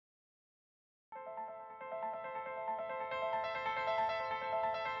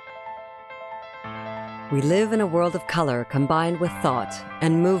We live in a world of color combined with thought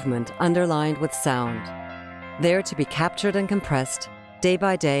and movement underlined with sound, there to be captured and compressed day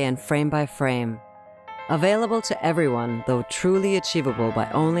by day and frame by frame. Available to everyone, though truly achievable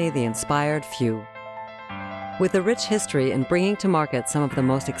by only the inspired few. With a rich history in bringing to market some of the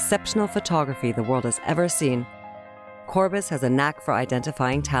most exceptional photography the world has ever seen, Corbis has a knack for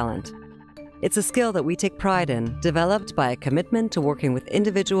identifying talent. It's a skill that we take pride in, developed by a commitment to working with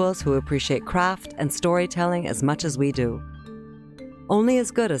individuals who appreciate craft and storytelling as much as we do. Only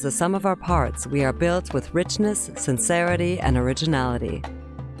as good as the sum of our parts, we are built with richness, sincerity, and originality.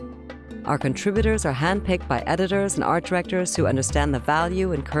 Our contributors are handpicked by editors and art directors who understand the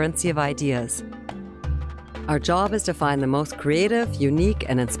value and currency of ideas. Our job is to find the most creative, unique,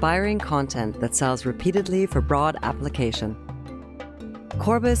 and inspiring content that sells repeatedly for broad application.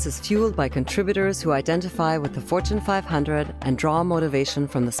 Corbis is fueled by contributors who identify with the Fortune 500 and draw motivation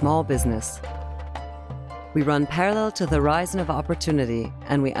from the small business. We run parallel to the horizon of opportunity,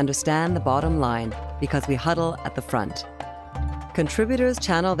 and we understand the bottom line because we huddle at the front. Contributors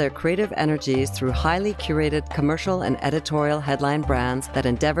channel their creative energies through highly curated commercial and editorial headline brands that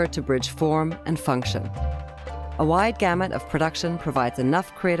endeavor to bridge form and function. A wide gamut of production provides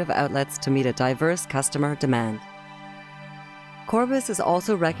enough creative outlets to meet a diverse customer demand. Corbis is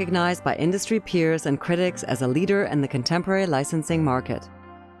also recognized by industry peers and critics as a leader in the contemporary licensing market.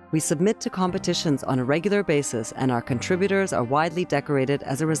 We submit to competitions on a regular basis, and our contributors are widely decorated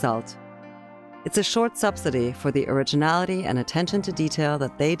as a result. It's a short subsidy for the originality and attention to detail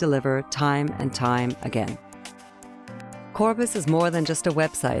that they deliver time and time again. Corbis is more than just a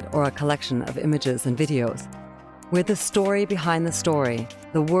website or a collection of images and videos. We're the story behind the story,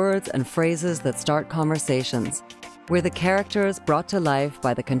 the words and phrases that start conversations. We're the characters brought to life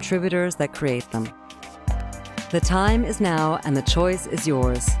by the contributors that create them. The time is now, and the choice is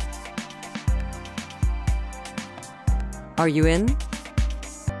yours. Are you in?